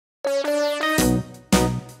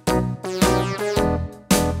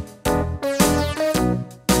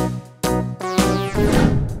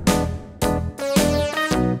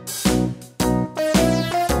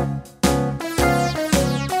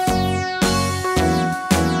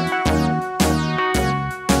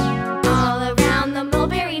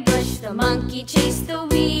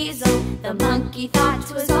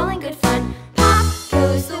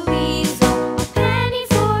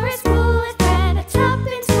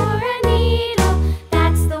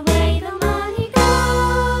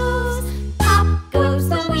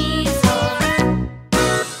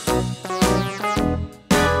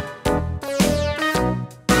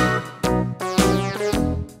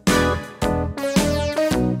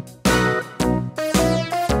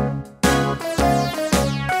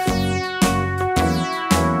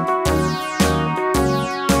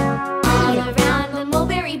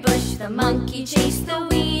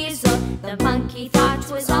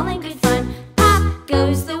all in good fun. Pop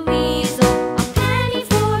goes the weasel. A penny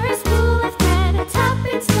for a spool of thread, a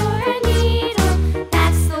tuppence for a needle.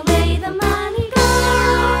 That's the way the money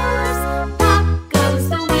goes. Pop goes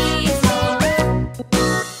the weasel.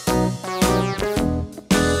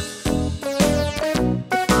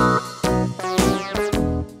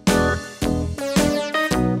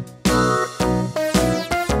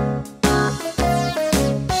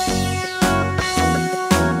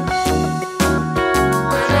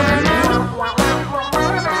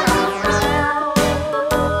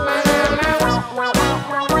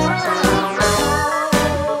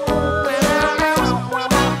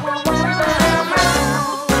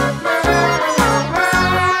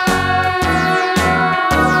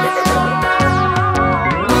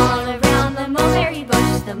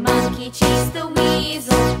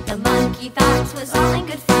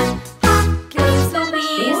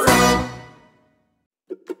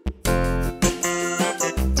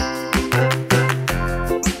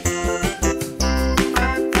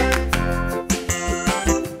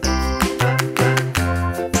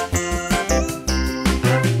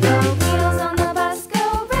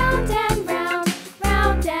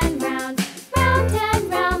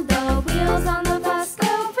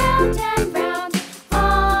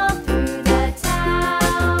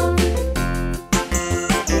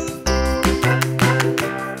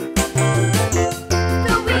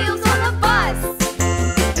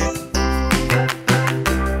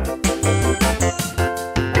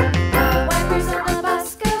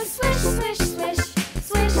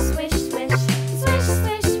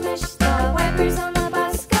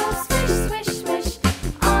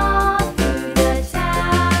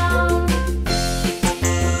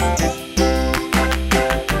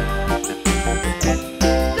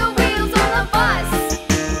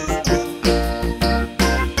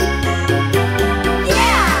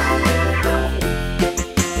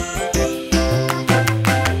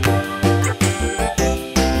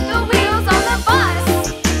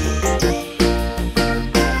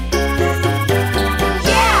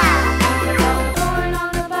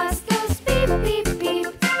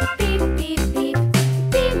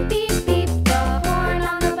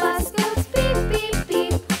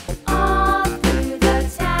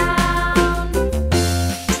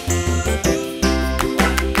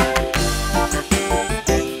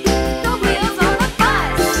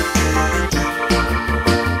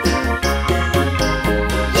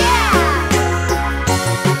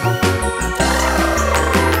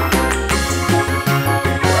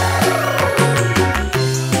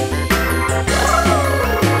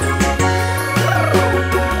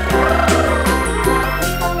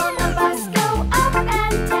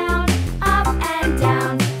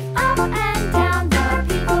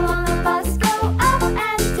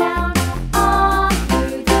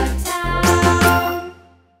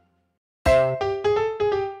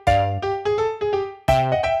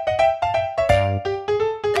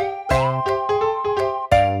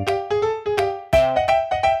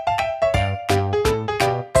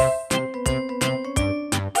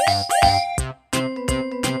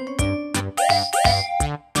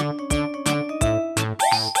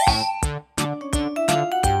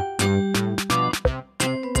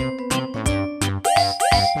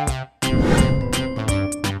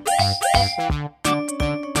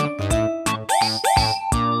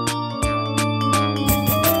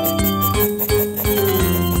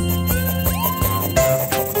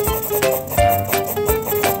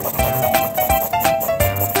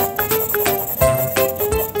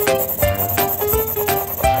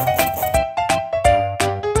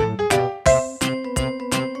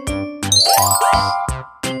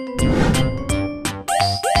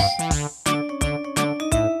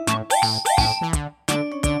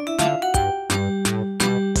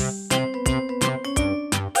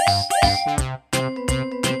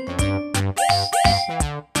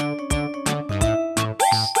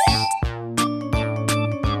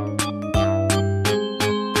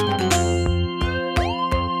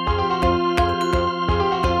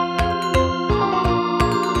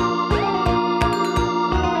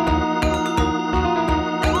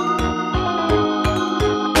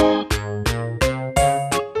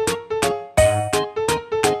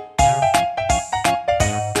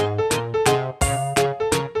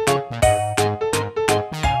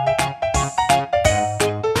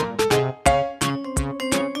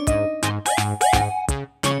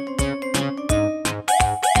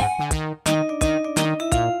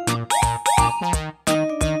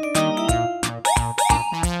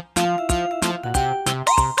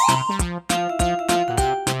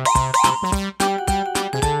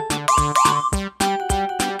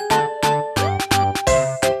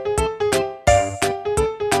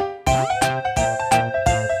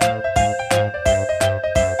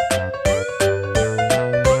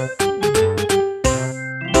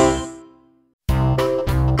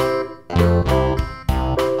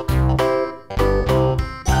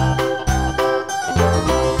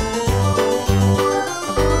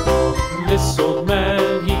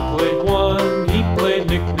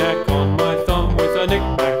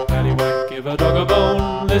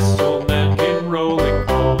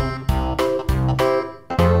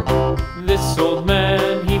 This old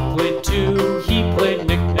man, he played too. He played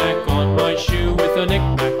knick-knack on my shoe. With a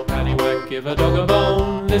knick-knack, paddywhack, give a dog a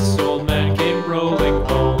bone. This old man came rolling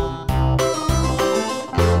home.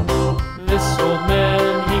 This old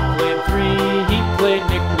man, he played three. He played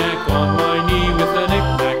knick-knack on my knee. With a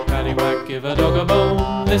knick-knack, paddywhack, give a dog a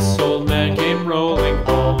bone. This old man came rolling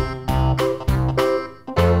home.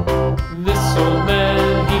 This old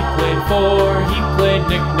man, he played four. He played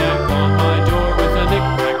knick-knack on my door. With a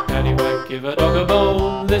knick-knack, paddywhack, give a dog a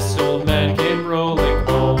bone. This old man came rolling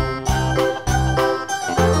home.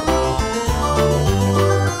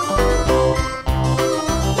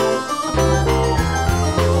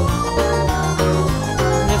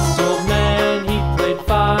 This old man, he played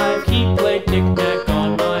five. He played knick-knack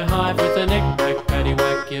on my hive. With a knick-knack,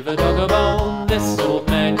 paddywhack, give a dog a bone. This old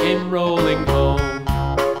man came rolling home.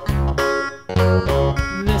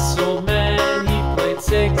 This old man, he played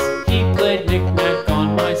six. He played knick-knack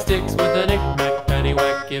on my sticks. With a knick-knack,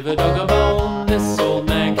 paddywhack, give a dog a bone. This old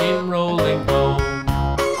man came rolling home.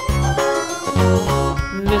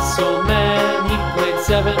 This old man, he played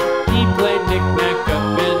seven. He played knick-knack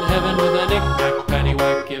up in heaven. With a knick-knack,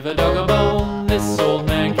 paddywhack, give a dog a bone. This old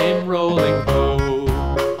man came rolling home.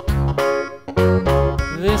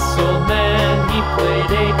 This old man, he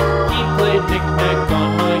played eight. He played knick-knack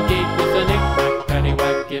on my gate. With a knick-knack,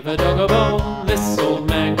 paddywhack, give a dog a bone. This old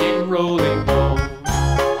man came rolling home.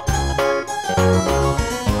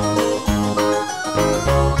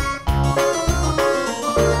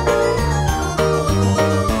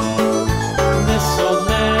 This old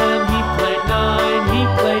man, he played nine. He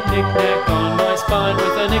played knick-knack on my spine.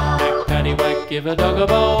 With a knick-knack, paddywhack, give a dog a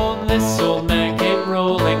bone. This old man came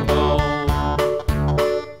rolling home.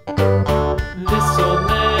 This old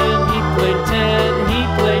man, he played ten. He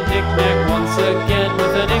played knick-knack once again.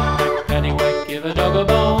 With a knick-knack, paddywhack, give a dog a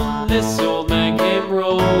bone. This old